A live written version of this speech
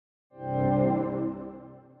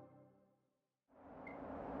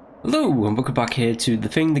Hello and welcome back here to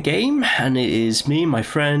the game, and it is me and my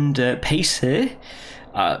friend Pace here.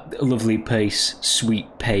 Lovely Pace,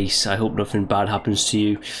 sweet Pace, I hope nothing bad happens to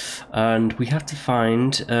you. And we have to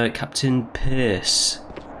find Captain Pierce,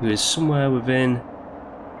 who is somewhere within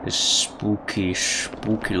this spooky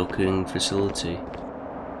looking facility.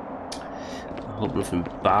 I hope nothing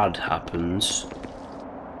bad happens.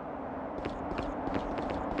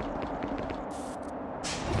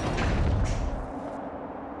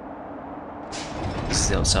 This is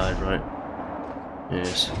the outside, right?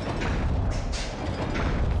 Yes.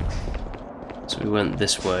 So we went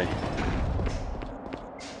this way.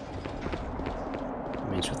 That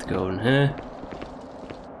means we have to go in here.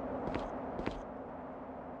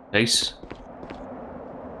 Base.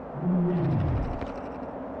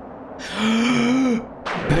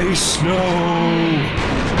 Base, no!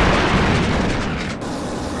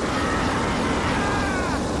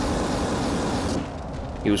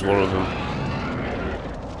 He was one of them.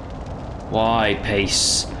 Why,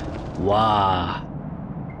 Pace? Why?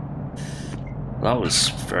 That was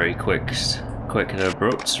very quick and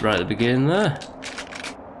abrupt right at the beginning there.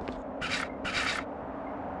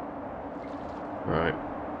 Right.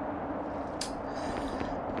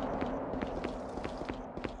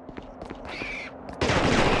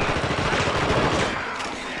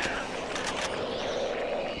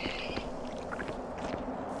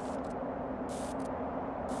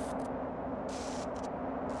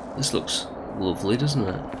 This looks lovely, doesn't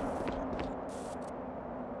it?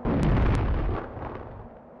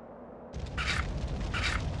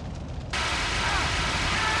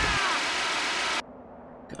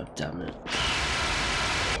 God damn it.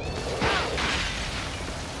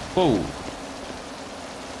 Whoa!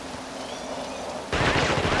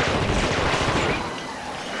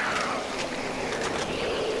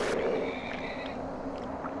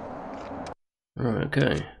 Right,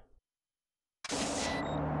 okay.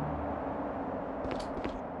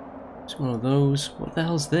 It's one of those. What the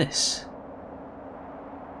hell's this?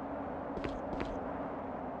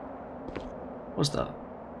 What's that?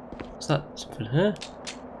 Is that something here?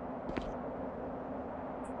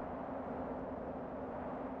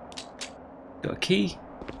 Got a key.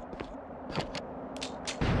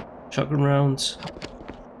 Shotgun rounds.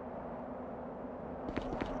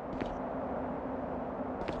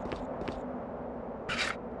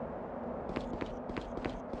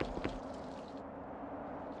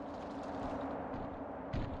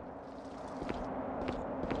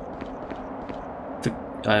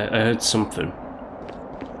 I heard something.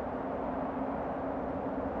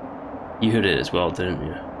 You heard it as well, didn't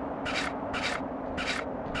you?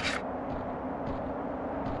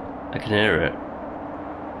 I can hear it.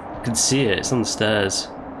 I can see it. It's on the stairs.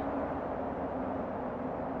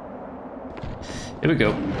 Here we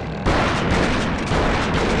go.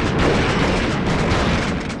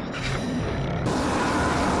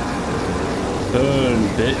 Burn,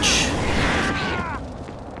 bitch.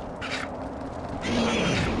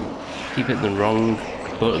 Keep hitting the wrong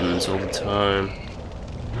buttons all the time.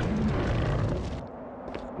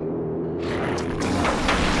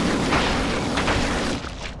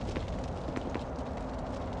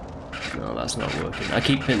 No, that's not working. I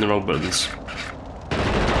keep hitting the wrong buttons.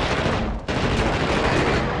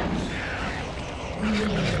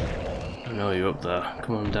 I know you're up there.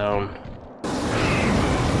 Come on down.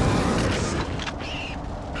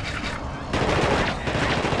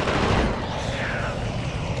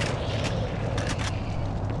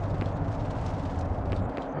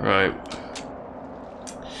 Right.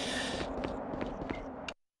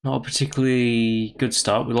 Not a particularly good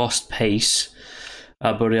start. We lost Pace,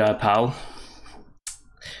 our buddy, our pal.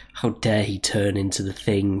 How dare he turn into the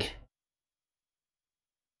thing?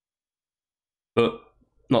 But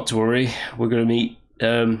not to worry. We're going to meet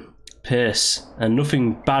Pierce, and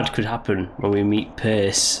nothing bad could happen when we meet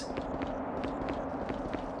Pierce.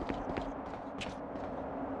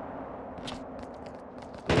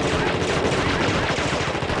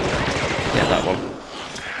 That one.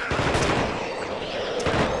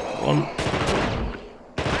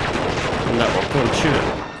 And that one. Go on, shoot it.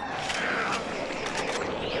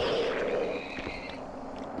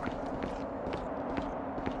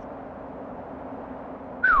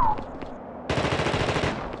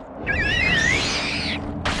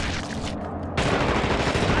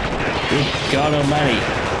 Good God Almighty.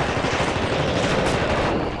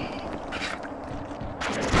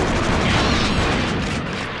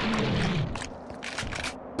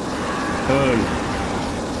 Burn.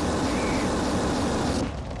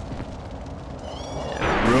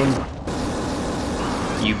 Run.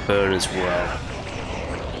 You burn as well.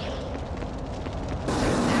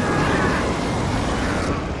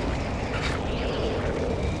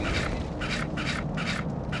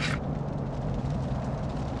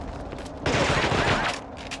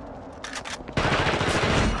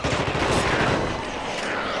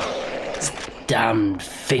 damned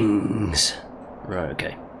things. Right,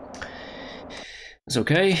 okay. It's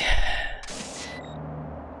okay.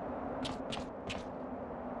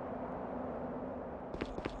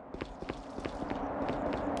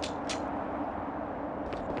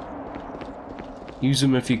 Use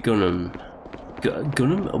them if you gun them. Gun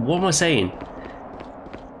them? What am I saying?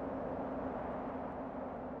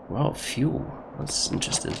 Wow, fuel. That's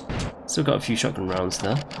interesting. Still got a few shotgun rounds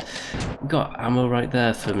there. We got ammo right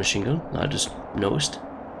there for machine gun. I just noticed.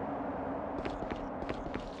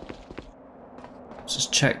 Let's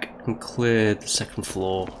just check and clear the second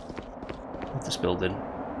floor of this building.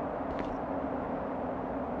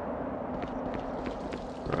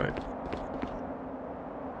 Right.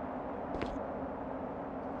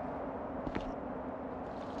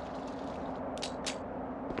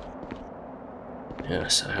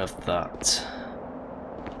 Yes, I have that.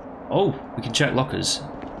 Oh, we can check lockers.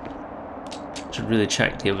 Should really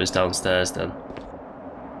check the others downstairs then.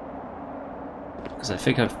 Because I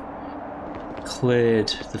think I've cleared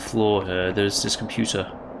the floor here. There's this computer.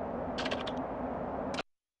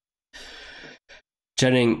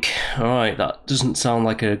 Gen Inc. Alright, that doesn't sound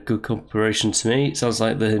like a good corporation to me. It sounds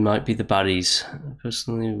like they might be the baddies.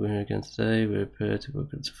 Personally, we're again today. We're prepared to work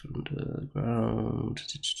underground.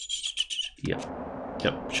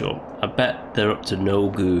 Yep, sure. I bet they're up to no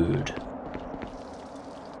good.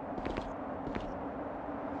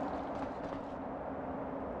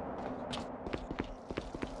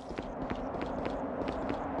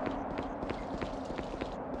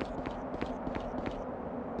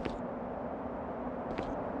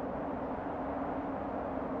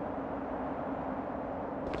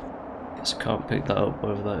 Guess I can't pick that up,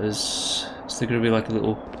 whatever that is. Is there going to be like a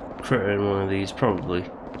little critter in one of these? Probably.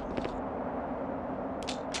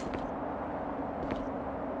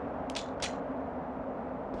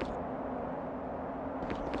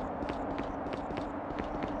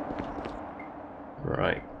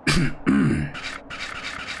 Right.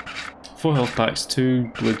 4 health packs,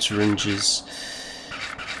 2 blood syringes,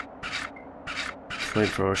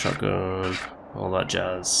 flamethrower, shotgun, all that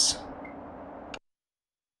jazz.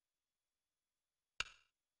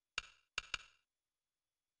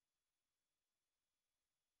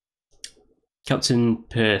 Captain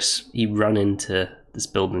Pierce, he ran into this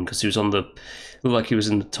building because he was on the, looked like he was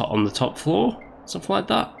in the top floor, something like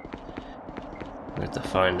that. I have to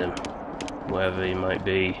find him, wherever he might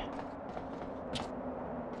be.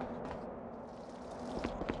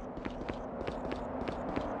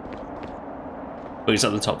 Oh, he's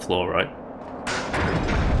at the top floor, right?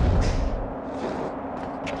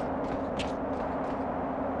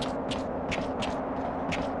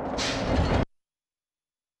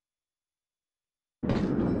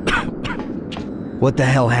 What the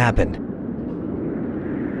hell happened?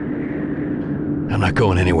 I'm not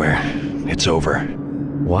going anywhere. It's over.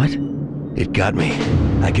 What? It got me.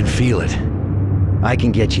 I can feel it. I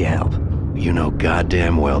can get you help. You know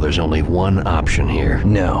goddamn well there's only one option here.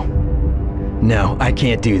 No. No, I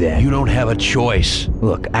can't do that. You don't have a choice.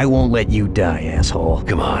 Look, I won't let you die, asshole.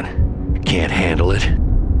 Come on. Can't handle it.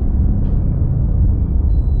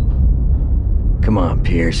 Come on,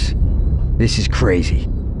 Pierce. This is crazy.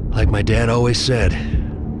 Like my dad always said,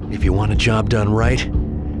 if you want a job done right,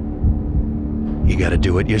 you gotta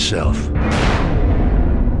do it yourself.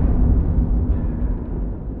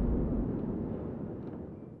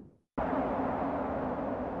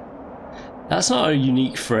 That's not a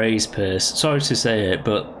unique phrase, Pierce. Sorry to say it,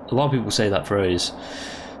 but a lot of people say that phrase.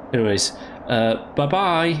 Anyways,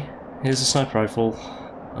 bye-bye. Here's a sniper rifle.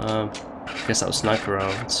 I guess that was sniper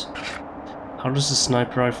rounds. How does the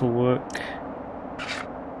sniper rifle work?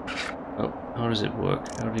 Oh, how does it work?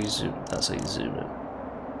 How do you zoom? That's how you zoom in.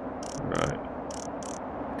 Right.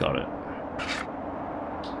 Got it.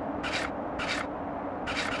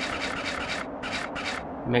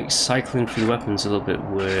 Makes cycling through the weapons a little bit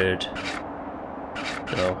weird.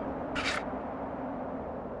 So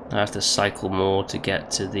I have to cycle more to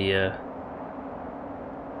get to the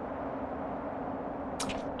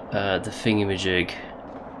thingamajig,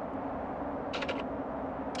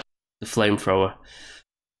 the flamethrower.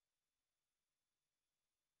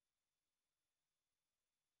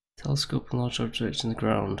 Telescope and large objects in the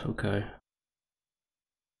ground. Okay.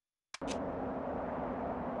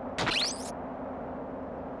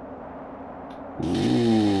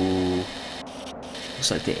 Ooh.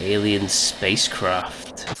 Looks like the alien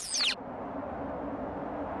spacecraft.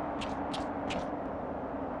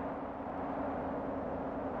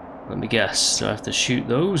 Let me guess, do I have to shoot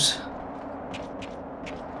those?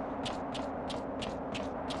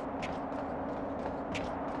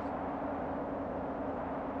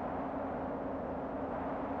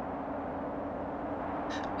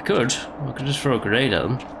 I could just throw a grenade at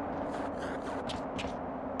them.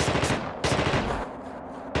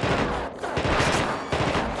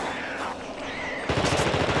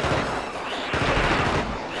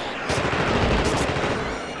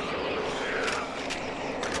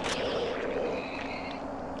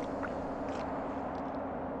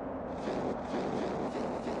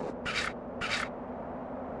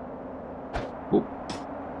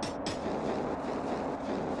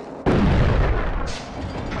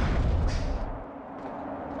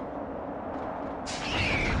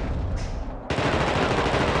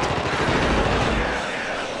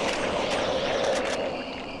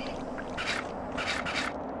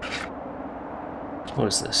 What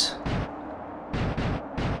is this?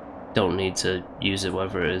 Don't need to use it,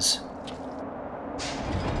 whatever it is.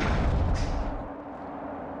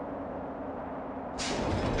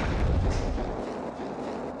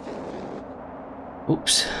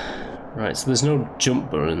 Oops. Right, so there's no jump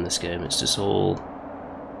button in this game, it's just all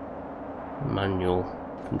manual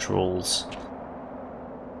controls.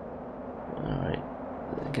 Alright,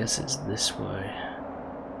 I guess it's this way.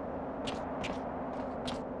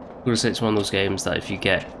 I'm gonna say it's one of those games that if you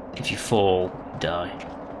fall, you die.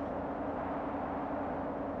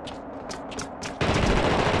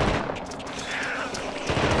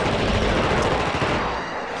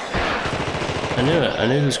 I knew it, I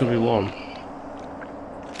knew there was gonna be one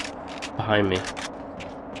behind me.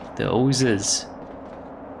 There always is.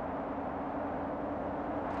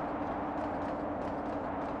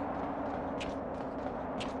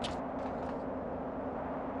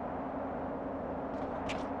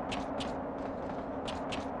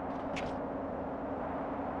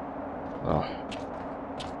 Oh.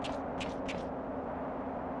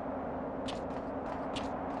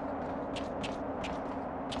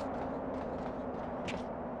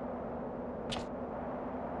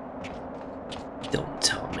 Don't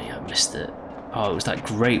tell me I missed it. Oh, it was that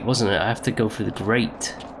grate, wasn't it? I have to go through the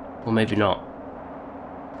grate. Or maybe not.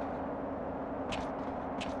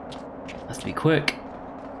 I have to be quick.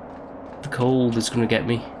 The cold is gonna get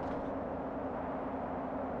me.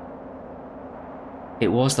 It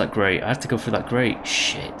was that grate. I have to go through that grate.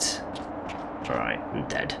 Shit. Alright, I'm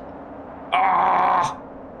dead. Ah!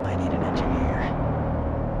 I need an engineer.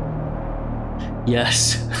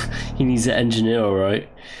 Yes. He needs an engineer, alright.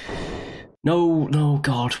 No, no,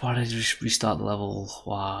 God, why did I just restart the level?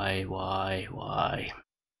 Why?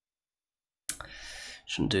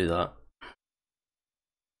 Shouldn't do that.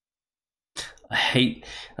 I hate...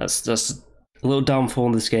 That's a little downfall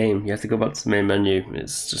in this game. You have to go back to the main menu.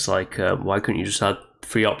 It's just like, why couldn't you just have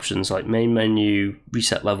 3 options, like main menu,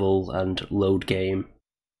 reset level, and load game?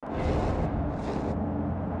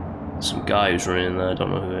 Some guy who's running in there, I don't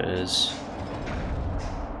know who it is.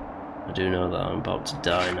 I do know that I'm about to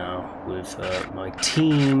die now with my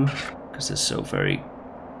team, because they're so very,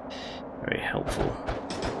 very helpful.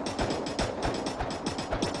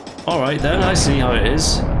 Alright then, I see how it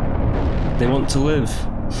is. They want to live.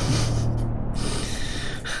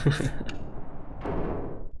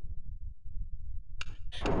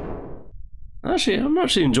 Actually, I'm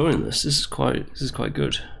actually enjoying this. This is quite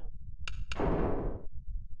good.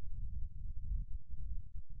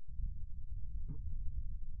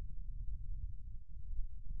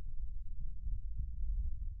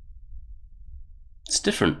 It's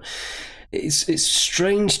different. It's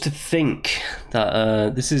strange to think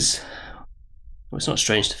that this is. Well, it's not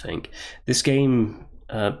strange to think. This game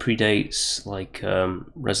predates like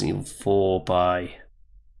Resident Evil 4 by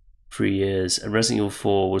 3 years, and Resident Evil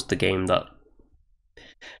 4 was the game that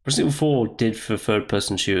Resident Evil 4 did for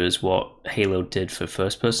third-person shooters what Halo did for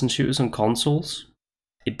first-person shooters on consoles.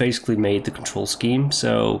 It basically made the control scheme.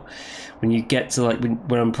 So when you get to like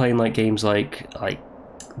when I'm playing like games like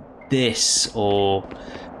this or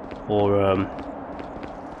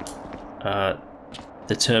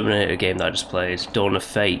the Terminator game that I just played, Dawn of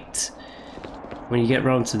Fate, when you get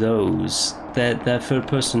around to those, they're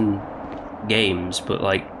third-person games, but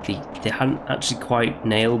like they hadn't actually quite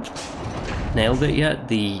nailed it yet.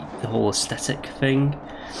 The whole aesthetic thing,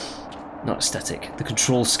 not aesthetic, the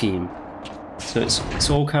control scheme. So it's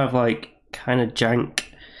all kind of jank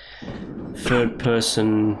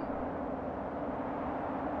third-person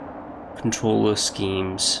controller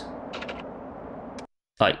schemes,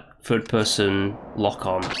 like third-person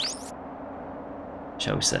lock-on,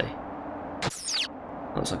 shall we say.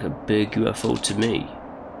 Looks like a big UFO to me.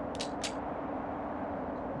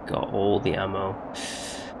 Got all the ammo.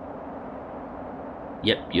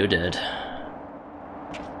 Yep, you're dead.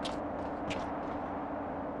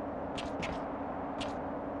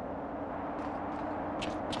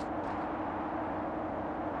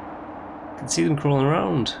 can see them crawling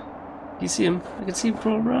around. You see them? I can see them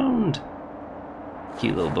crawling around.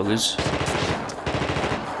 Cute little buggers.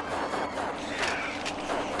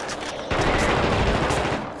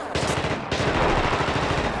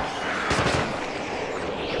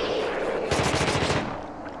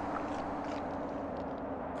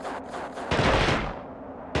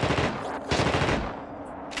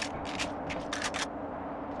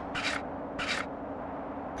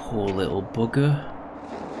 Poor little bugger.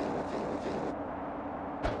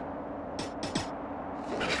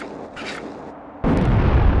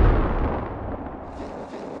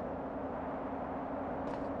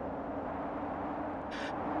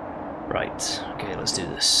 Right, okay, let's do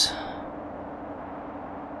this.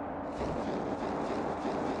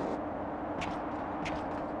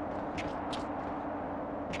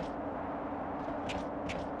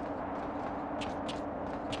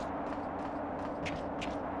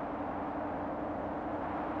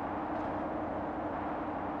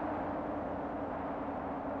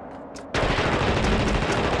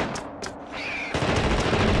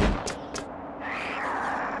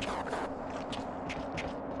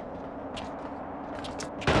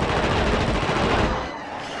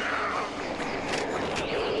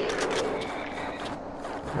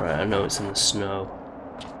 Right, I know it's in the snow.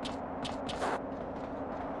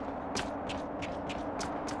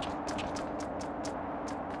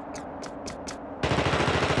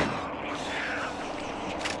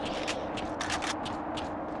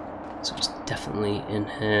 So it's definitely in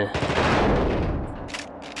here.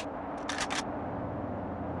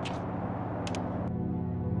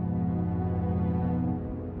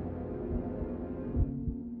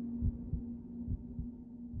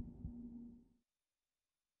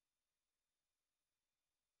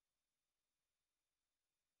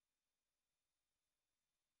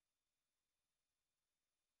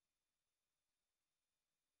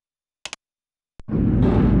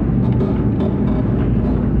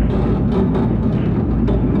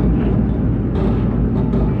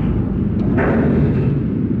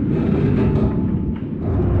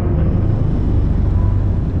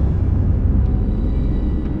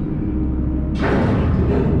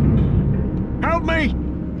 Help me!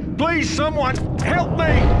 Please, someone, help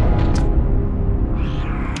me!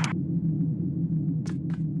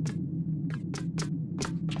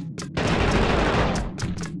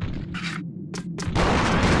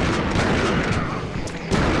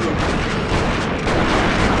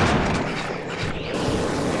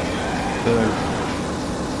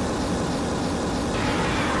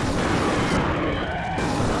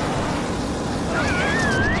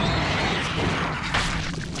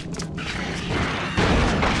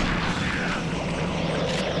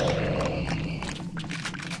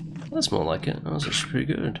 That's more like it. That was actually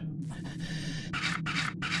pretty good.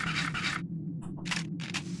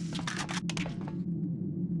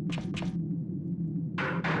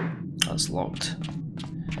 That's locked.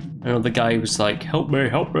 I know the guy was like, help me,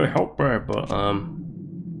 help me, help me, but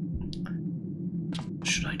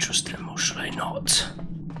should I trust him or should I not?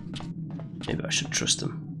 Maybe I should trust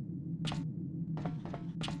him.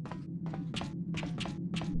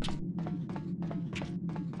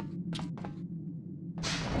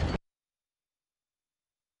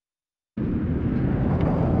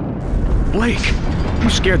 Blake, you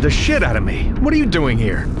scared the shit out of me. What are you doing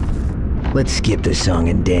here? Let's skip the song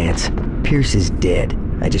and dance. Pierce is dead.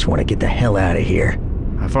 I just want to get the hell out of here.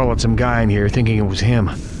 I followed some guy in here thinking it was him.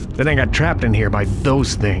 Then I got trapped in here by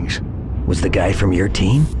those things. Was the guy from your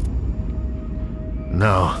team?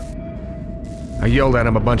 No. I yelled at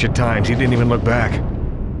him a bunch of times. He didn't even look back.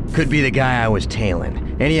 Could be the guy I was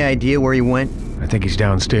tailing. Any idea where he went? I think he's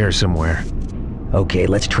downstairs somewhere. Okay,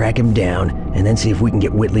 let's track him down, and then see if we can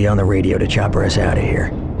get Whitley on the radio to chopper us out of here.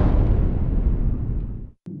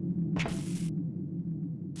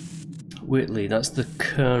 Whitley, that's the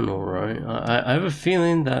Colonel, right? I have a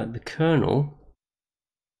feeling that the Colonel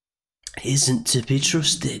isn't to be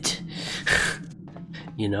trusted.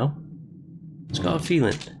 You know? Just got a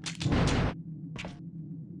feeling.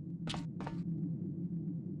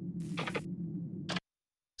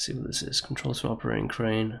 Let's see what this is. Controls for operating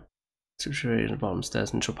crane. Situated at the bottom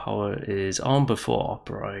stairs. Neutral power is on before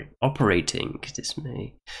operating. It's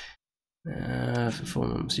me.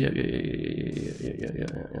 Performance. Yeah.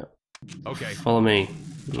 Okay. Follow me.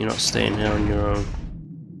 You're not staying here on your own.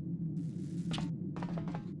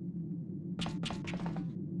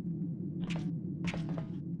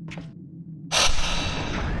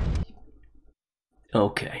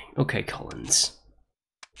 Okay, Collins.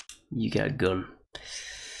 You get a gun.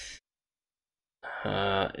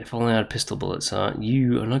 If only I had pistol bullets,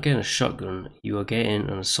 you are not getting a shotgun, you are getting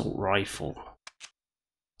an assault rifle.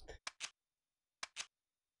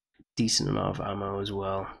 decent amount of ammo as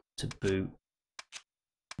well to boot.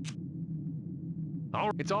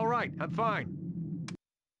 Oh, it's all right. I'm fine.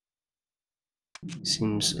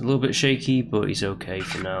 Seems a little bit shaky, but he's okay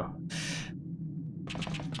for now.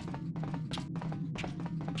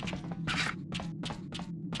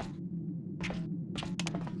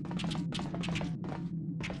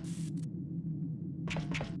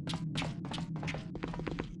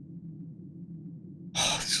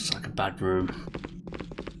 Oh, this is like a bad room.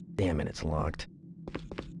 Damn it, it's locked.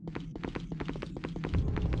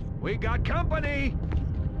 We got company!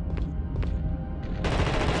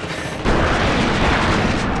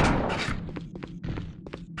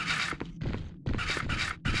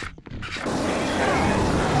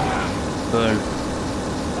 Burn.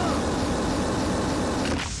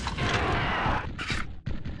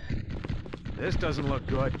 This doesn't look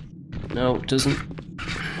good. No, it doesn't.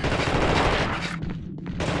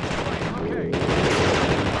 Okay.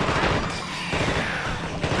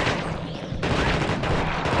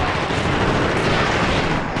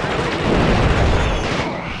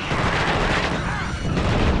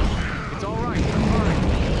 It's all right. I'm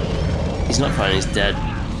fine. He's not fine, he's dead.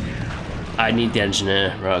 I need the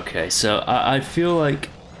engineer. Right, okay, so I feel like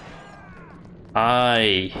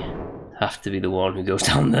I have to be the one who goes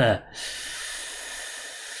down there.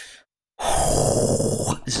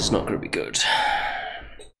 This is not going to be good.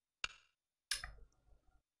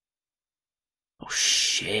 Oh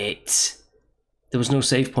shit. There was no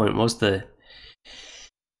save point, was there?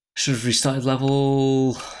 Should have restarted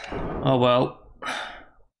level. Oh well.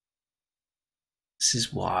 This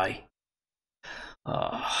is why.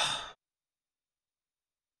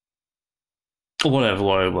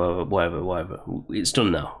 Whatever. It's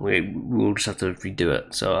done now. We'll just have to redo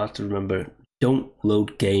it. So I have to remember, don't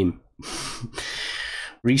load game.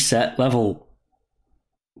 Reset level.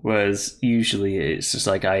 Whereas usually it's just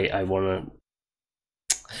like I want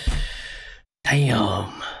to...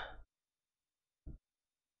 Damn.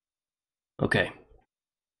 Okay.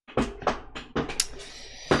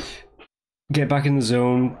 Get back in the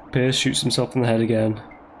zone. Pierce shoots himself in the head again.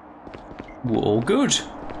 We're all good.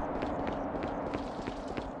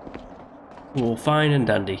 We're all fine and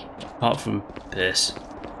dandy, apart from Pierce.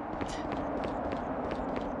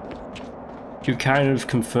 Who kind of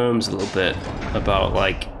confirms a little bit about,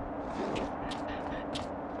 like,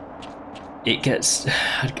 it gets,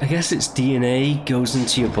 I guess its DNA goes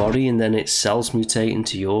into your body and then its cells mutate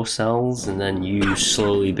into your cells and then you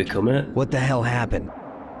slowly become it. What the hell happened?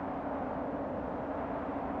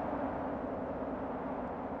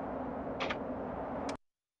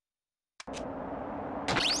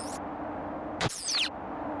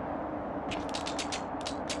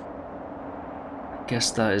 I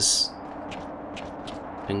guess that has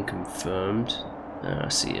been confirmed. I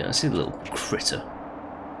see a little critter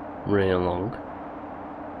running along.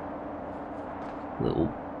 Little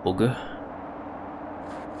bugger.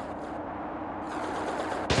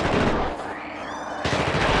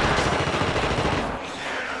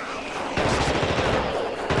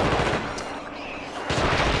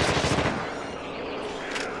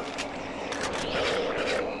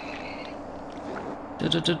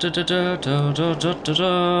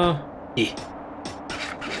 Eh.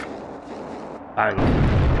 Bang.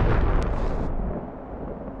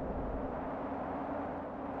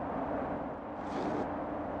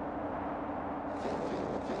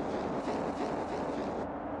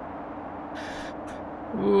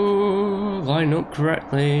 Ooh, line up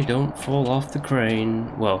correctly, don't fall off the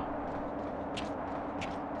crane. Well,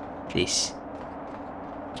 this.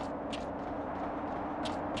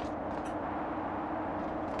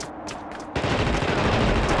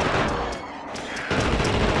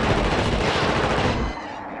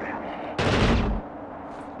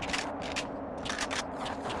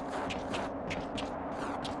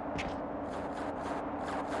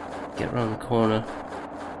 Get around the corner.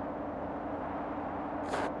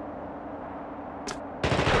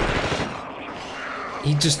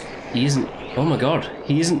 He isn't, oh my god,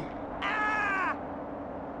 he isn't.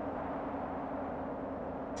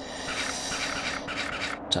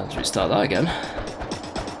 Time to restart that again.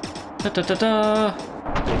 Da da da da.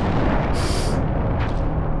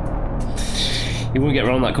 He wouldn't get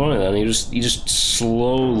around that corner then, he just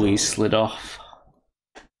slowly slid off.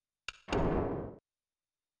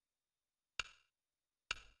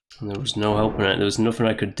 And there was no helping it, there was nothing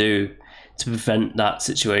I could do to prevent that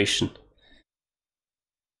situation.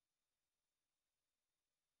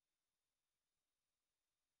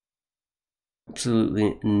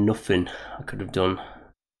 Absolutely nothing I could have done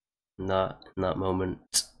in that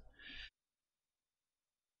moment.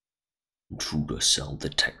 Intruder cell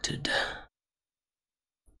detected.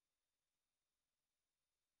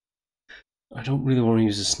 I don't really want to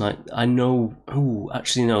use a sniper. I know. Oh,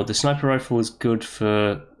 actually, no. The sniper rifle is good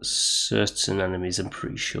for certain enemies, I'm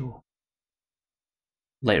pretty sure.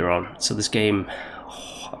 Later on. So this game,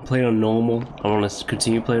 I'm playing on normal. I want to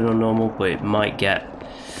continue playing on normal, but it might get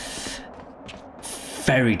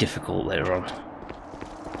very difficult later on.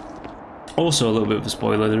 Also, a little bit of a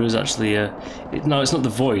spoiler. There is actually a. No, it's not the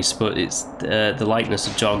voice, but it's the likeness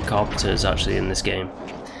of John Carpenter is actually in this game.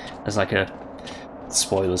 As like a.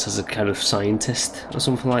 Spoilers, as a kind of scientist or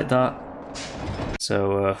something like that.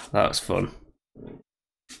 So that was fun.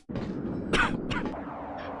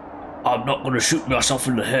 I'm not gonna shoot myself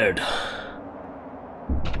in the head.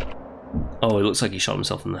 Oh, it looks like he shot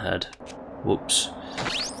himself in the head. Whoops.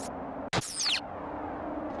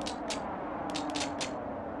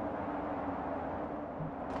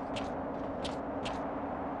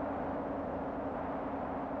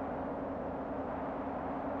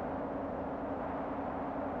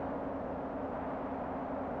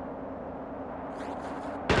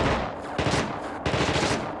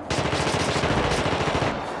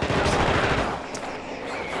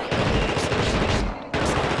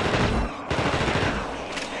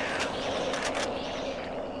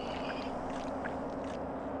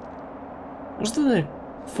 Was there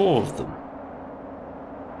 4 of them?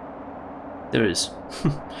 There is.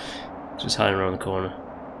 Just hiding around the corner.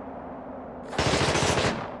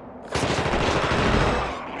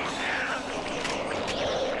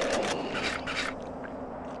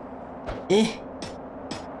 Eh?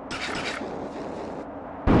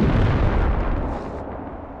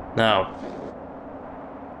 Now.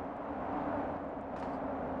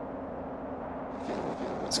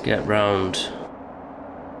 Let's get round.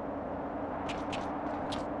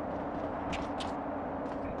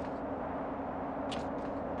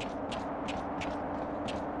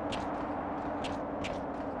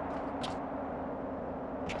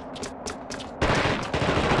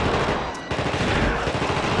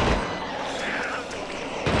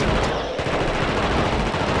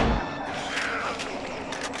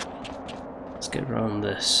 Get around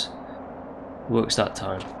this. Works that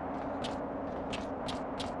time.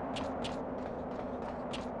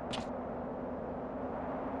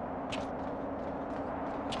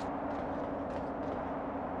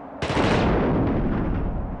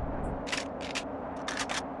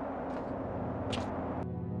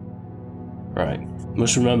 Right.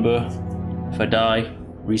 Must remember, if I die,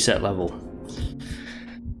 reset level.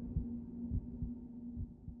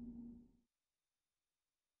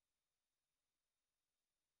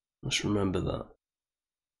 Just remember that.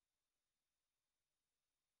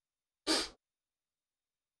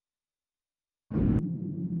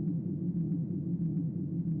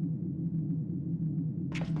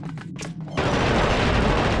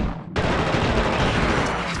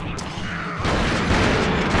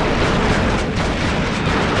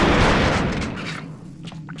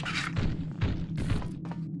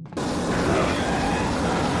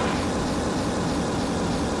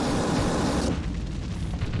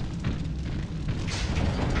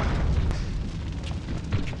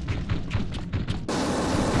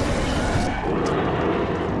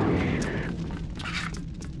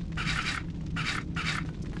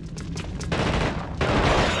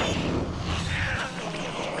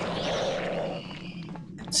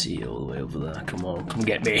 See you all the way over there. Come on, come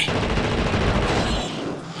get me.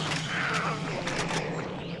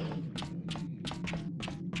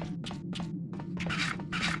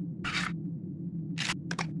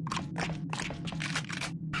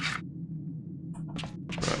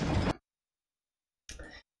 Right.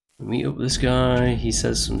 Meet up with this guy, he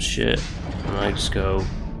says some shit, and I just go,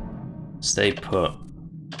 stay put.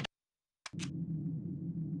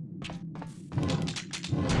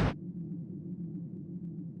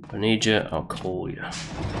 If I need you, I'll call you.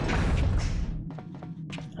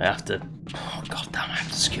 I have to... Oh god damn, I have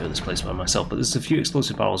to secure this place by myself, but there's a few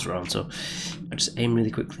explosive barrels around, so I just aim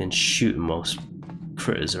really quickly and shoot and most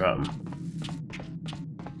critters are at them.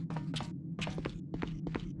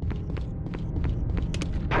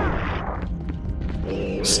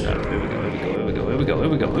 Snap, here we go, here we go, here we go, here we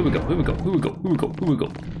go, here we go, here we go, here we go, here we go, here we go.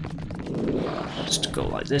 Just go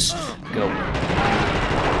like this, go.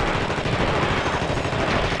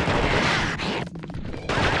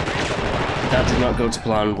 That did not go to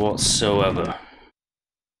plan whatsoever.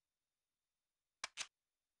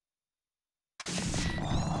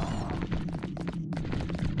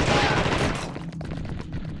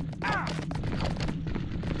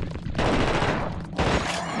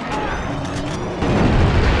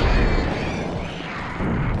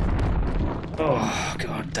 Oh,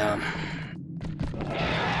 god damn.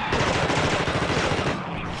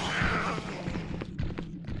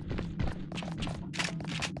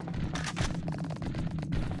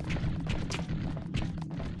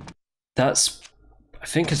 That's, I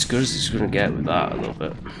think, as good as it's going to get with that a little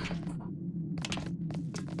bit.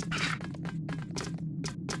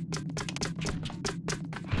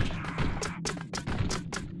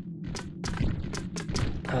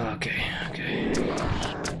 Okay, okay.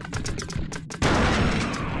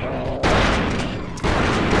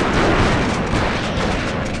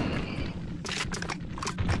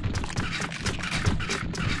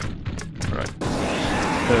 Right.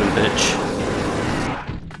 Burn, bitch.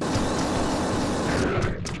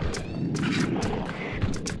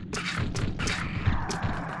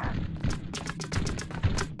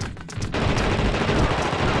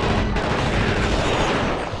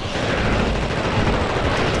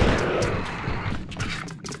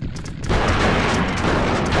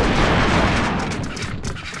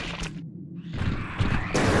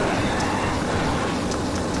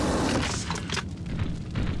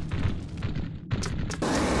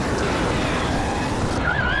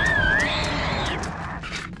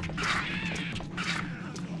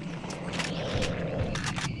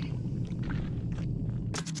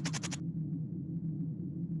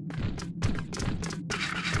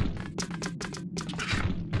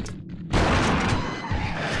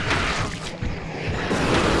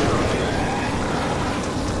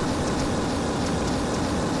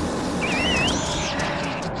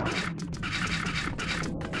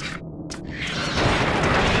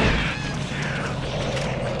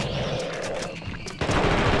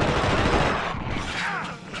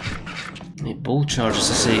 Ball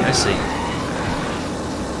charges, I see.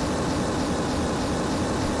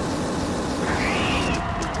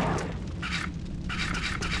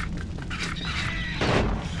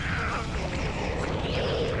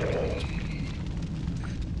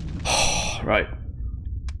 Right.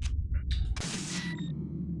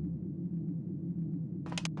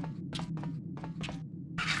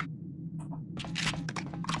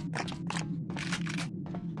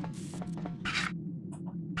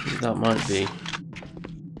 That might be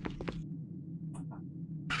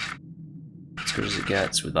as good as it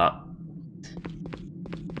gets with that.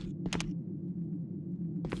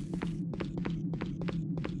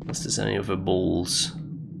 Unless there's any other balls.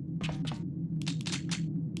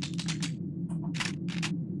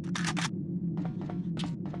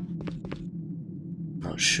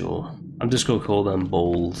 Not sure. I'm just gonna call them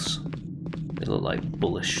balls. They look like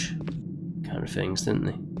bullish kind of things, didn't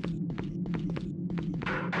they?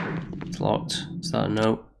 Locked. Is that a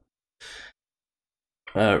note?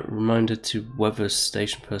 Reminder to weather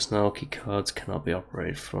station personnel, key cards cannot be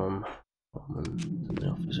operated from the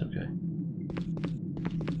office. Okay.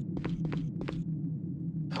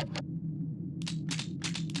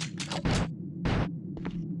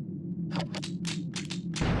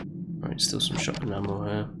 Right, still some shotgun ammo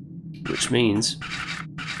here, which means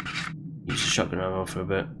use the shotgun ammo for a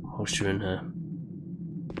bit whilst you're in here.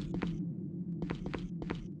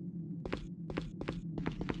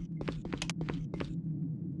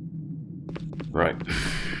 Right.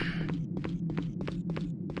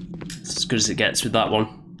 It's as good as it gets with that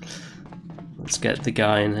one. Let's get the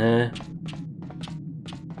guy in here.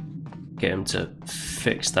 Get him to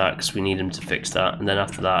fix that, because we need him to fix that. And then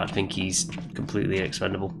after that, I think he's completely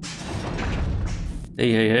expendable.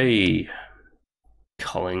 Hey, hey, hey.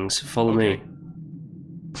 Collins, follow me.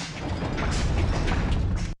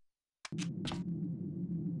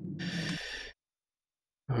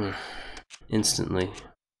 Instantly.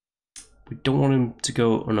 We don't want him to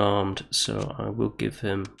go unarmed, so I will give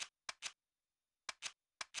him...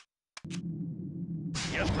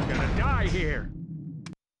 Guess we're gonna die here.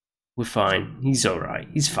 We're fine. He's alright.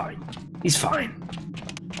 He's fine. He's fine.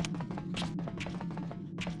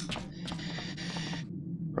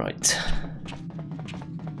 Right.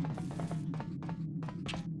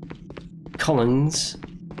 Collins,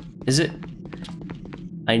 is it?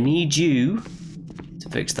 I need you to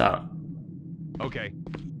fix that. Okay.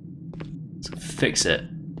 So fix it.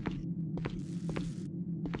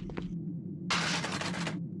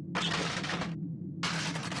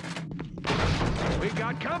 We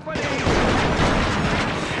got company.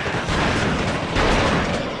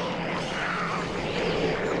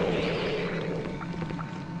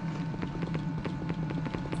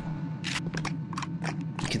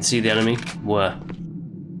 You can see the enemy. Where?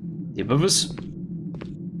 The above us?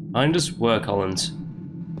 Behind us? Where, Collins?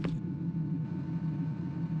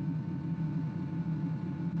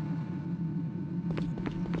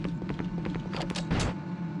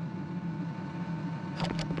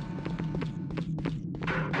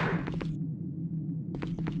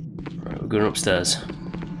 Right, we're going upstairs.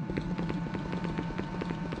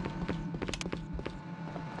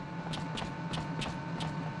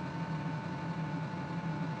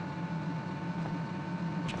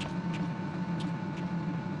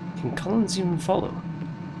 Can Collins even follow?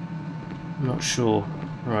 I'm not sure.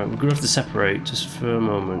 Right, we're gonna have to separate just for a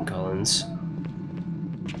moment, Collins.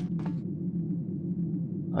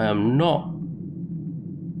 I am not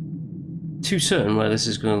too certain where this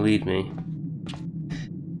is going to lead me.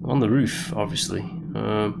 I'm on the roof, obviously.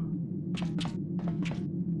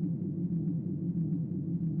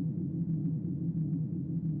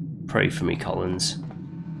 Pray for me, Collins.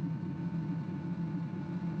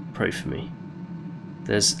 Pray for me.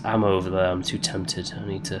 There's ammo over there. I'm too tempted. I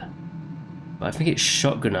need to... But I think it's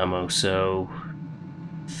shotgun ammo, so...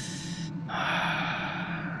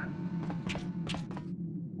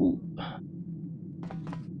 Ooh.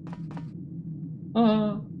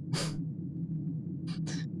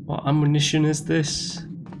 What ammunition is this?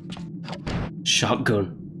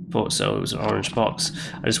 Shotgun. Thought so, it was an orange box.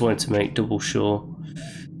 I just wanted to make double sure.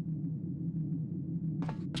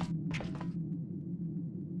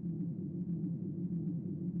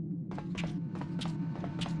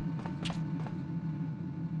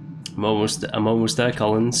 I'm almost there,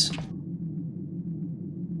 Collins.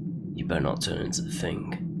 You better not turn into the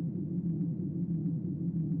thing.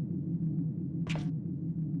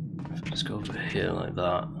 Let's go over here like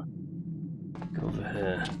that. Go over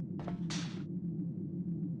here.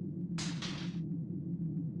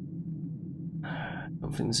 I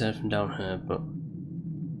don't think there's anything down here, but...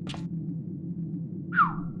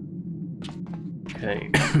 Okay.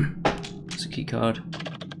 It's a key card.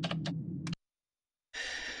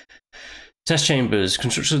 Test chambers.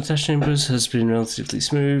 Construction of test chambers has been relatively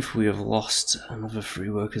smooth. We have lost another 3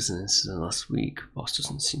 workers in this last week. Boss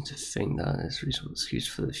doesn't seem to think that is a reasonable excuse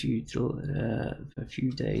for a few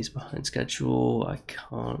days behind schedule. I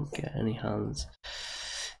can't get any hands.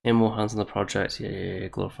 Any more hands on the project? Yeah.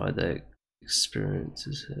 Glorify their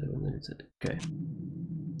experiences here when they did it. Okay.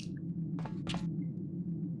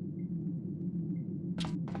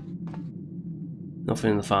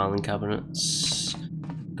 Nothing in the filing cabinets.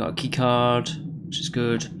 Got a key card, which is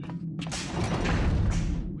good.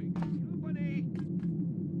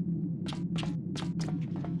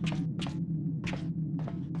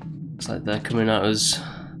 Looks like they're coming at us.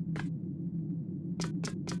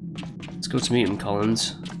 Let's go to meet them,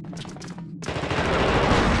 Collins.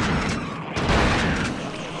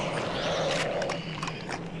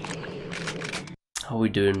 How are we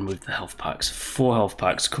doing with the health packs? 4 health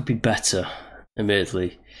packs. Could be better,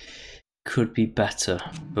 admittedly. Could be better,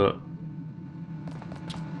 but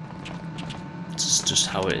it's just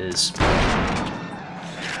how it is.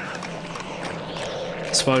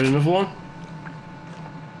 Spotted another one?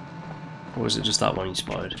 Or is it just that one you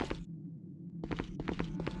spotted?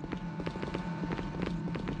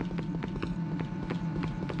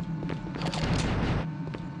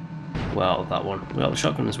 Well, that one. We got the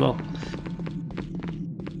shotgun as well.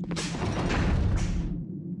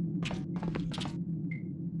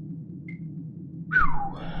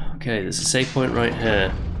 Okay, there's a save point right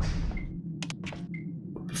here.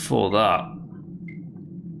 Before that...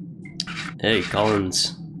 Hey,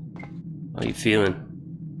 Collins. How you feeling?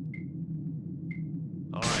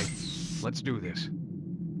 Alright, let's do this.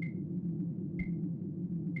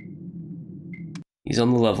 He's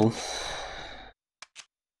on the level.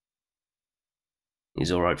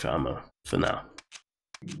 He's alright for ammo, for now.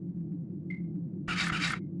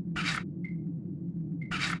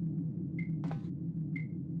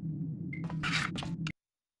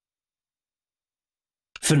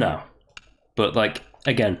 For now. But like,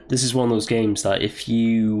 again, this is one of those games that if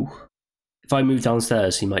I move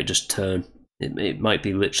downstairs, he might just turn. It might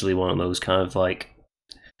be literally one of those kind of like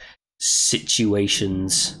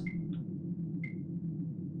situations.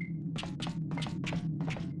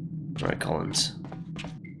 Right, Collins.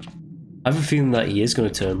 I have a feeling that he is going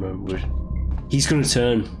to turn he's going to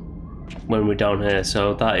turn when we're down here,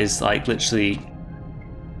 so that is like literally...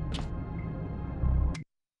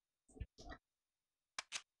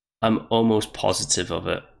 I'm almost positive of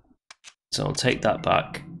it. So I'll take that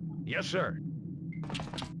back. Yes, sir.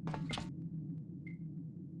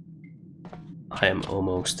 I am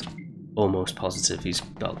almost positive he's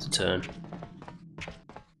about to turn.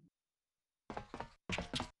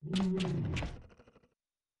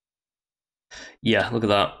 Yeah, look at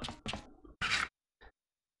that.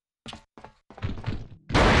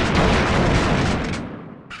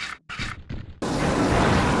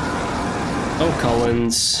 Oh,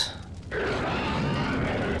 Collins.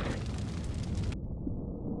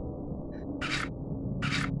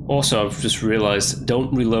 Also, I've just realised,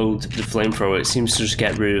 don't reload the flamethrower. It seems to just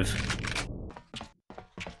get rid of...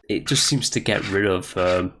 It just seems to get rid of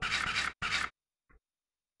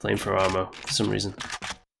flamethrower ammo for some reason.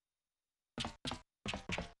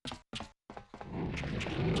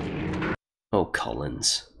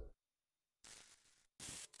 Collins.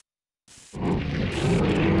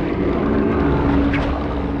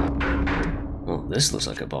 Well, this looks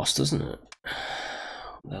like a boss, doesn't it? What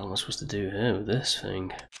the hell am I supposed to do here with this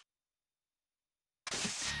thing?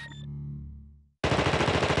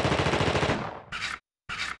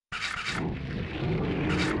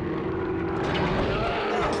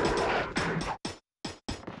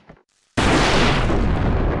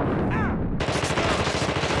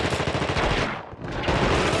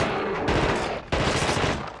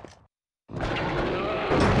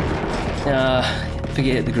 I think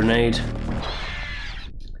it hit the grenade.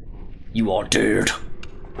 You are dead.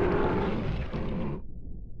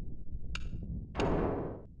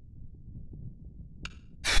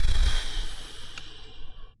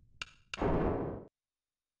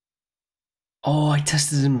 Oh, I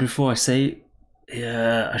tested him before I saved.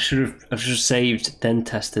 Yeah, I should have saved, then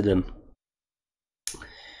tested him.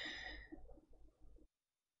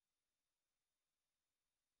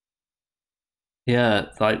 Yeah,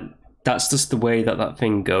 like that's just the way that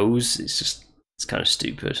thing goes. It's kind of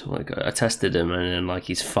stupid. Like I tested him and then like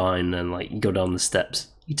he's fine, and like you go down the steps,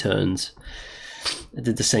 he turns. I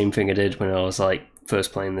did the same thing I did when I was like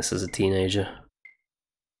first playing this as a teenager.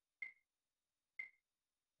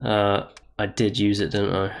 I did use it,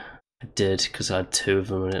 didn't I? I did, because I had 2 of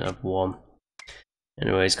them, I didn't have 1.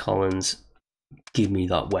 Anyways, Collins, give me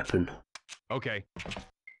that weapon. Okay.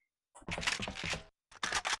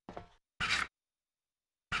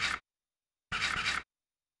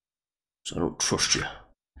 So I don't trust you.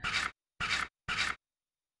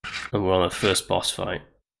 And we're on our first boss fight.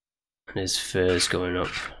 And his fear's going up.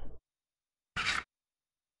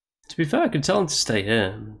 To be fair, I could tell him to stay here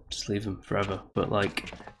and just leave him forever, but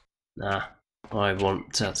like, nah. I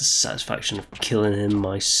want to have the satisfaction of killing him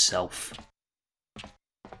myself.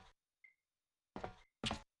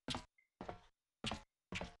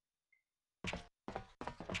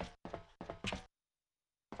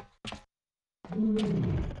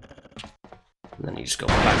 And then you just go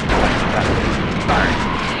bang, bang, bang, bang.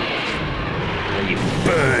 And then you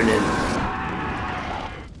burn him.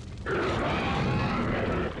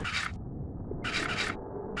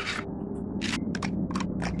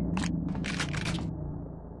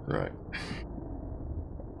 Right.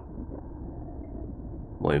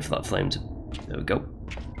 Waiting for that flame to... There we go.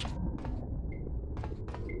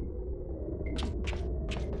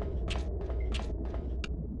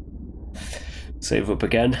 Save up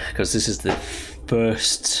again, because this is the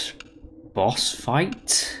first boss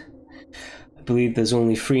fight. I believe there's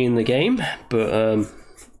only 3 in the game, but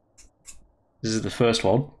this is the first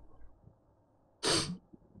one.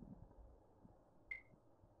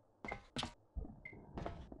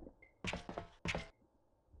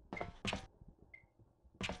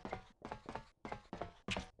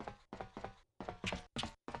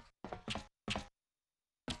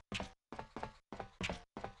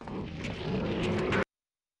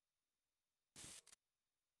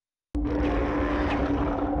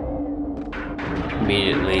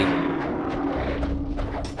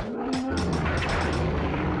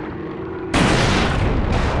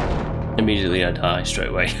 Immediately I die straight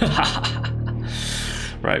away.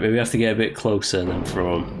 Right, maybe I have to get a bit closer and then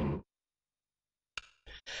throw them.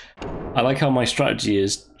 I like how my strategy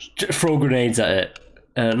is throw grenades at it.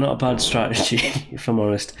 Not a bad strategy, if I'm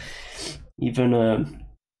honest. Even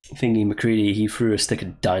Thingy McCready, he threw a stick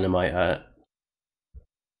of dynamite at it.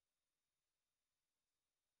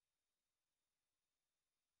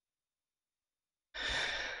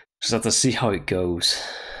 Just have to see how it goes.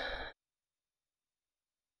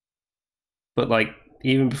 But like,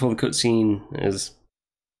 even before the cutscene is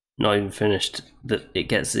not even finished, that it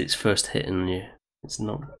gets its first hit in you. It's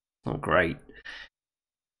not great.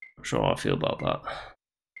 Not sure how I feel about that.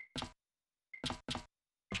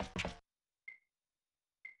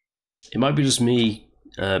 It might be just me,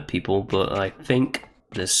 people, but I think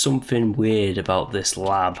there's something weird about this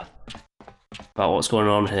lab. About what's going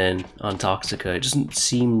on here in Antarctica. It doesn't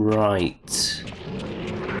seem right.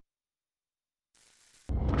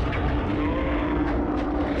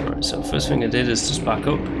 Right, so first thing I did is just back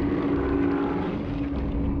up.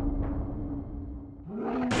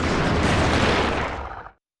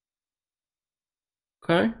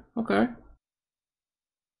 Okay, okay.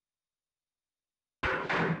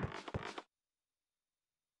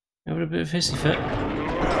 Having a bit of hissy fit.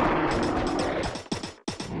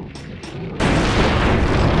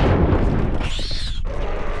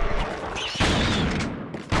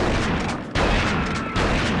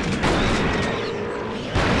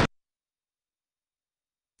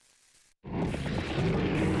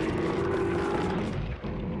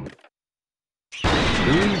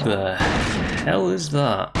 Uber. hell is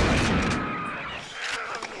that?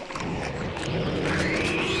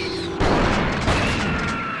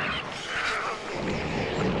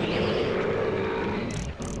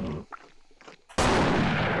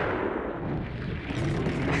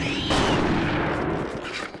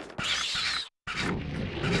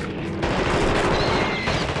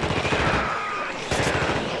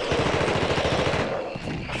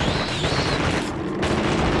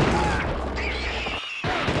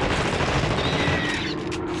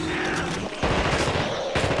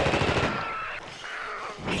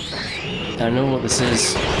 I know what this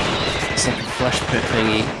is. It's like a flash pit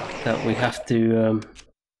thingy that we have to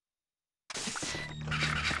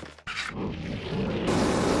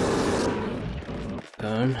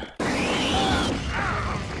burn.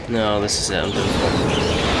 No, this is it, I'm done for.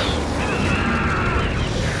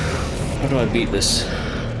 How do I beat this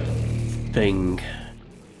thing?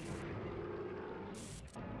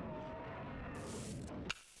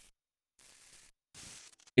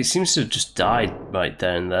 It seems to have just died right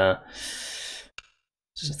there and there.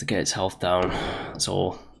 Just have to get its health down, that's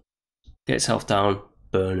all. Get its health down,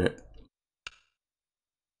 burn it.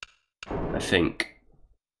 I think.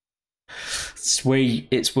 It's the way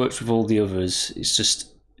it's worked with all the others. It's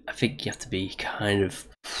just, I think you have to be kind of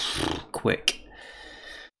quick.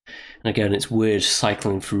 And again, it's weird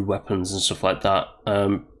cycling through weapons and stuff like that.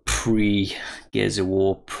 Pre Gears of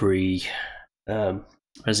War, pre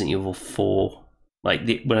Resident Evil 4. Like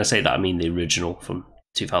when I say that, I mean the original from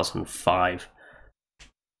 2005.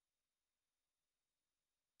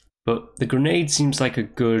 But the grenade seems like a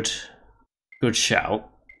good shout.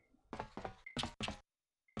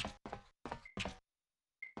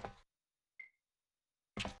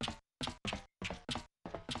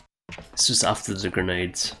 It's just after the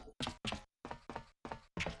grenades.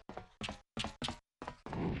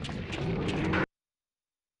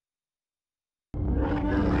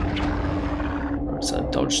 So I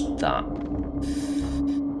dodged that.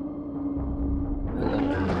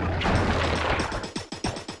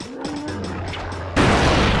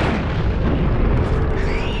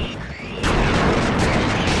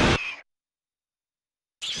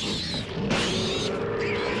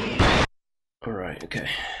 Alright, okay.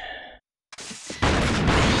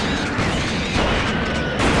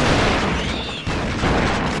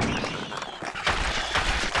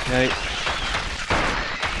 Okay.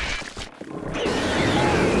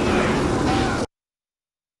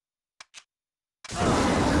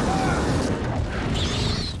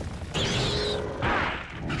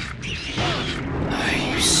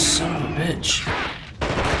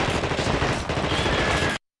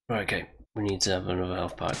 Right, okay, we need to have another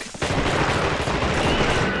health pack.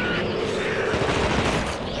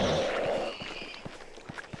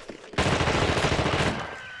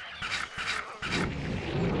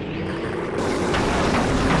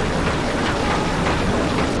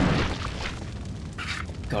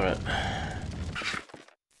 Got it.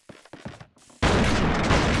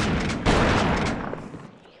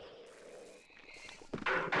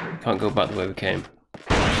 Can't go back the way we came.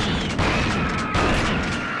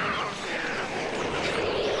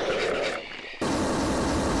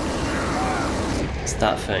 It's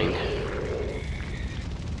that thing.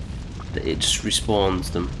 It just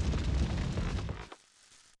respawns them.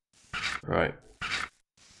 Right.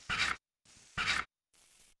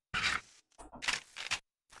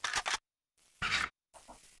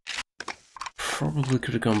 Probably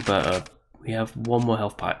could have gone better. We have one more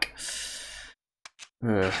health pack.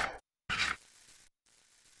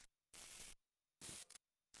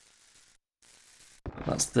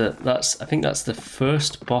 I think that's the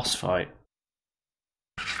first boss fight.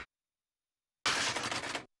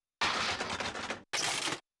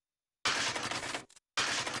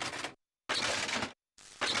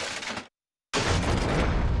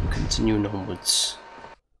 Continuing onwards.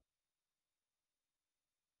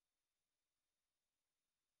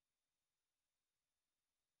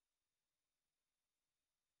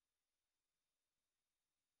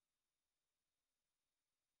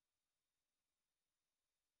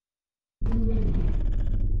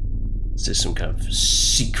 Is this some kind of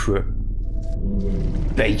secret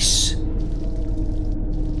base?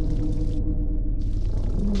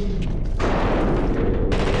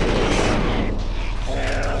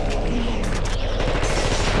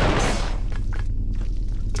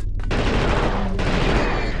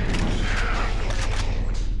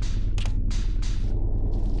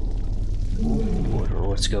 Ooh, I don't know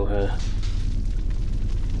where to go here.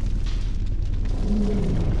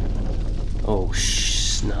 Oh,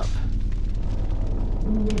 snap.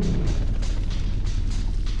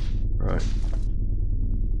 Right.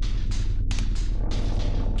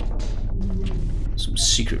 some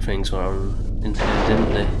secret things went on in here,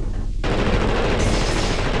 didn't they?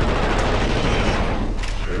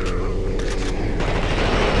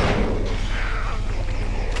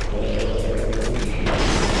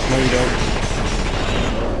 No, you don't.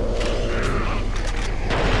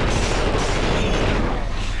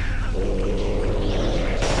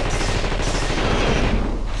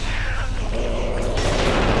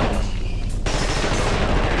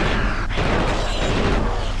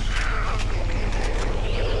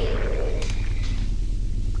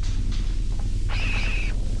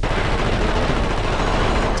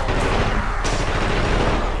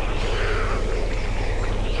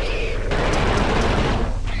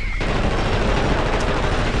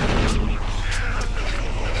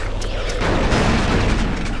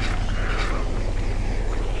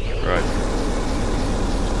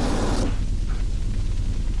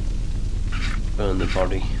 Burn the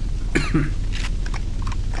body.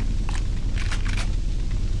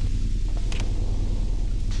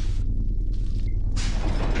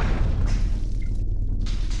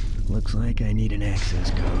 Looks like I need an access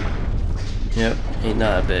code. Yep, ain't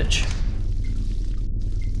that a bitch.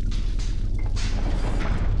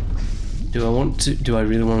 Do I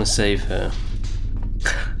really want to save her?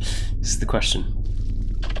 This is the question.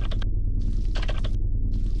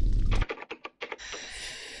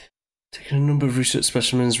 A number of research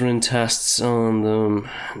specimens, running tests on them.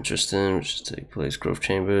 Interesting, which take place growth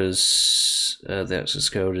chambers. The access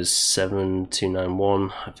code is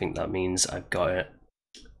 7291. I think that means I've got it.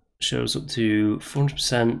 Shows up to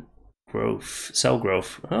 400% growth, cell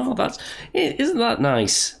growth. Oh, isn't that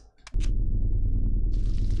nice?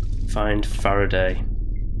 Find Faraday.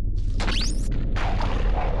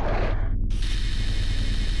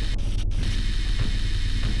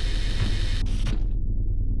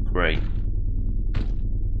 Great.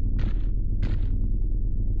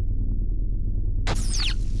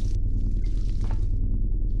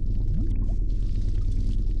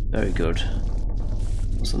 Very good.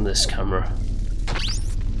 What's on this camera?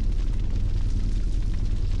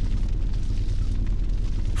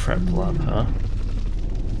 Prep lab, huh?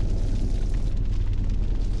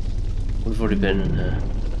 We've already been in here.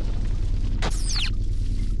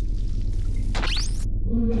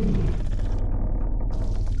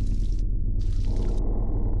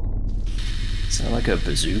 Is that like a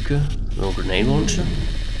bazooka or grenade launcher?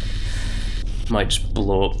 Might just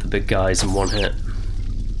blow up the big guys in one hit.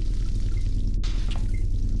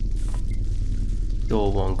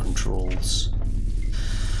 Door 1 controls.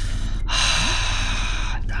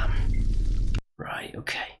 Damn. Right,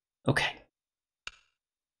 okay. Okay.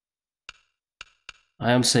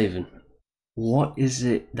 I am saving. What is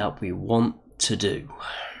it that we want to do?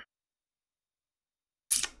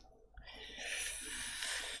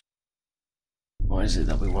 What is it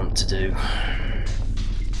that we want to do?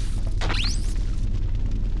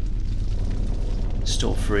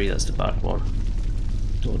 Door 3, that's the bad one.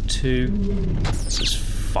 Door 2, this is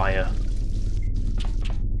fire.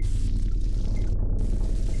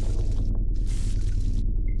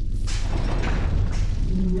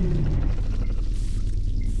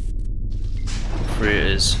 Door 3 it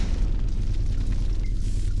is.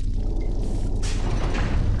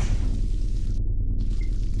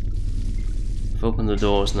 I've opened the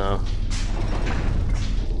doors now.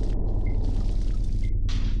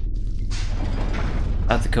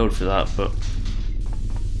 I have the code for that, but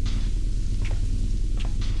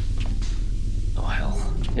oh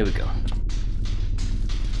hell, here we go.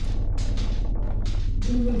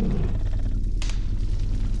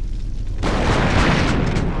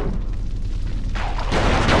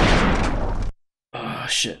 Oh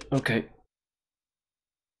shit, okay.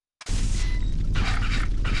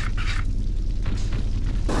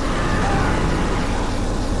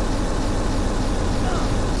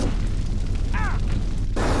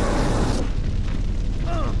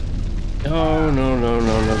 Oh no,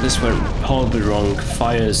 this went horribly wrong.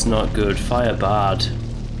 Fire's not good, fire bad.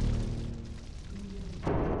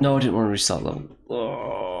 No, I didn't want to restart level.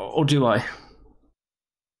 Oh, or do I?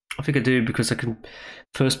 I think I do, because I can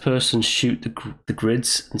first person shoot the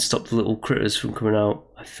grids and stop the little critters from coming out.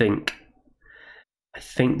 I think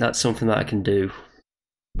that's something that I can do.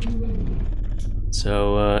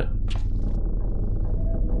 So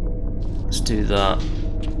let's do that.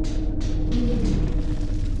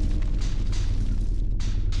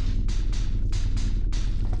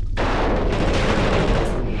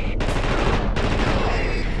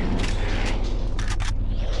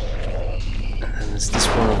 There's this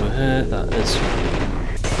one over here, that is.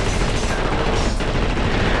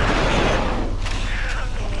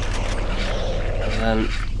 And then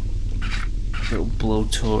little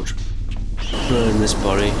blowtorch burn this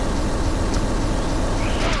body.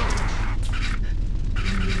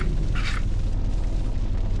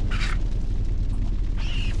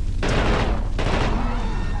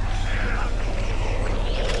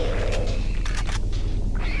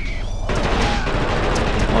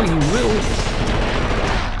 Oh, you will.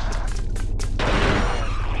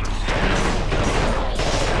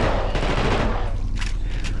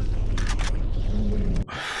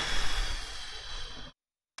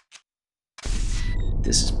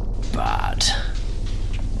 This is bad.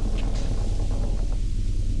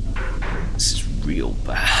 This is real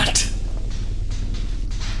bad.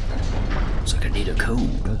 Looks like I need a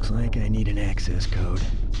code. Looks like I need an access code.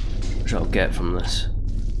 Which I'll get from this.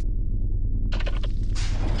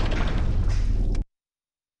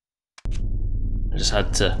 I just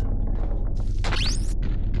had to.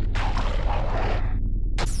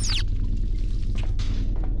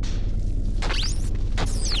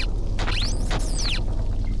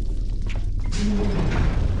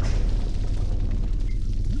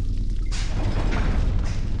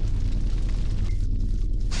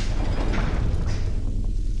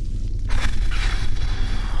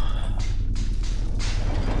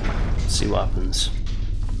 See what happens.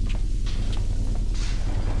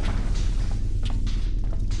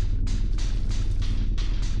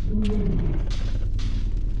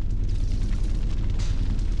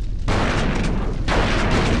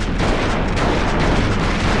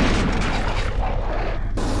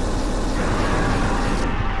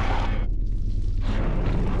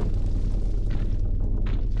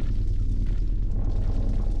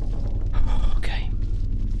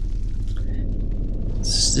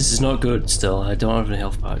 This is not good still. I don't have any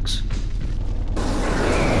health packs.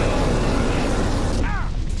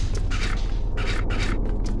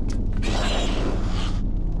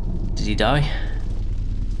 Did he die?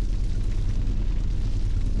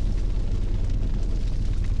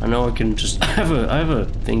 I know I can just I have a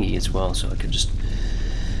thingy as well, so I can just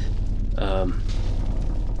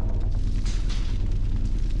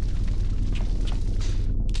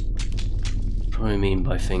what do I mean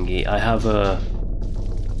by thingy? I have a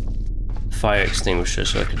fire extinguisher,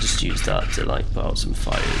 so I could just use that to like put out some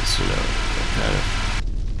fires, you know, kind of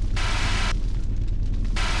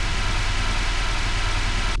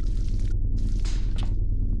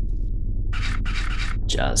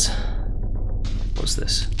jazz. What's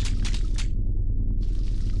this?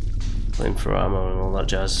 Flame for ammo and all that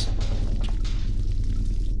jazz.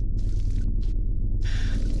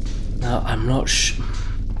 No, I'm not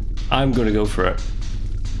I'm gonna go for it.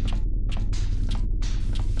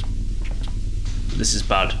 This is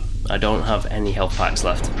bad. I don't have any health packs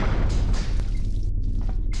left.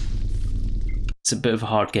 It's a bit of a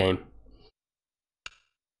hard game.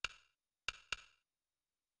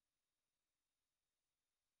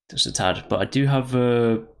 Just a tad, but I do have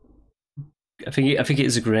a. I think it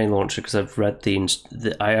is a grenade launcher because I've read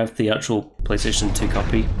I have the actual PlayStation 2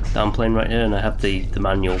 copy that I'm playing right here, and I have the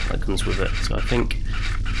manual that comes with it. So I think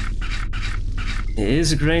it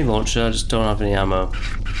is a grenade launcher. I just don't have any ammo,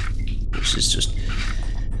 which is just,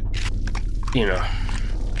 you know,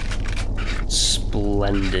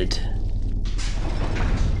 splendid.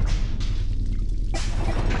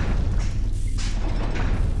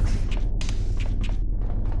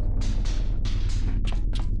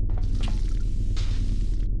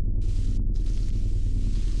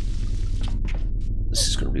 This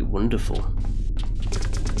is going to be wonderful.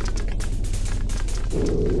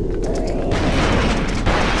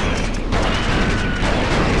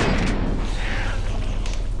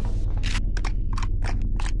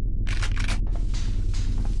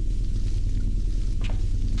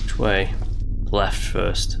 Which way? Left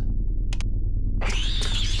first.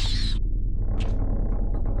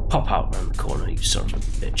 Pop out around the corner, you son of a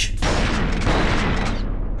bitch.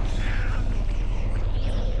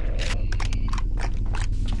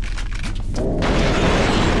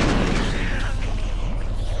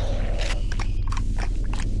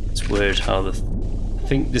 It's weird how I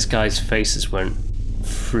think this guy's faces went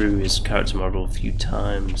through his character model a few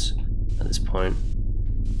times at this point.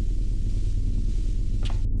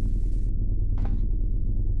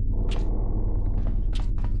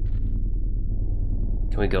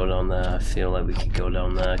 Can we go down there? I feel like we could go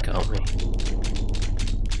down there, can't we?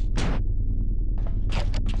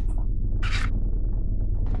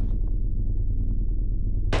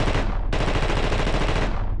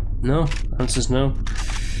 No? Answer's no?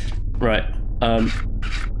 Right.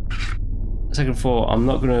 Second thought, I'm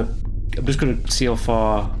just gonna see how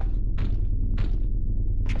far.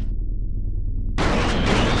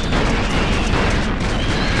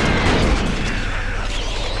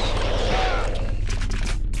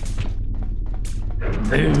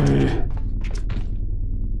 Kill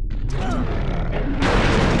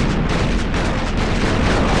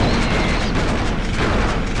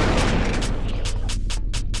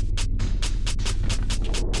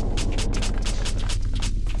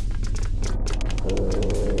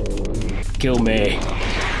me.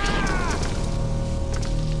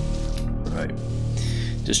 Right.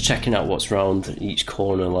 Just checking out what's around each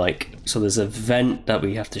corner, like, so there's a vent that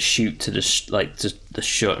we have to shoot to the the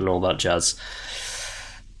shut and all that jazz.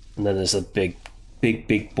 And then there's a big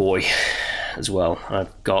boy as well.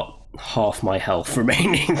 I've got half my health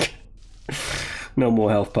remaining. No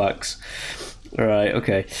more health packs. Alright,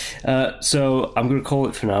 okay. So I'm going to call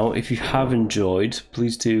it for now. If you have enjoyed,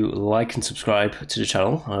 please do like and subscribe to the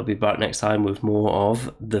channel. I'll be back next time with more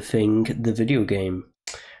of The Thing, the video game.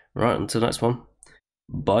 Right, until next one.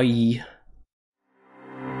 Bye.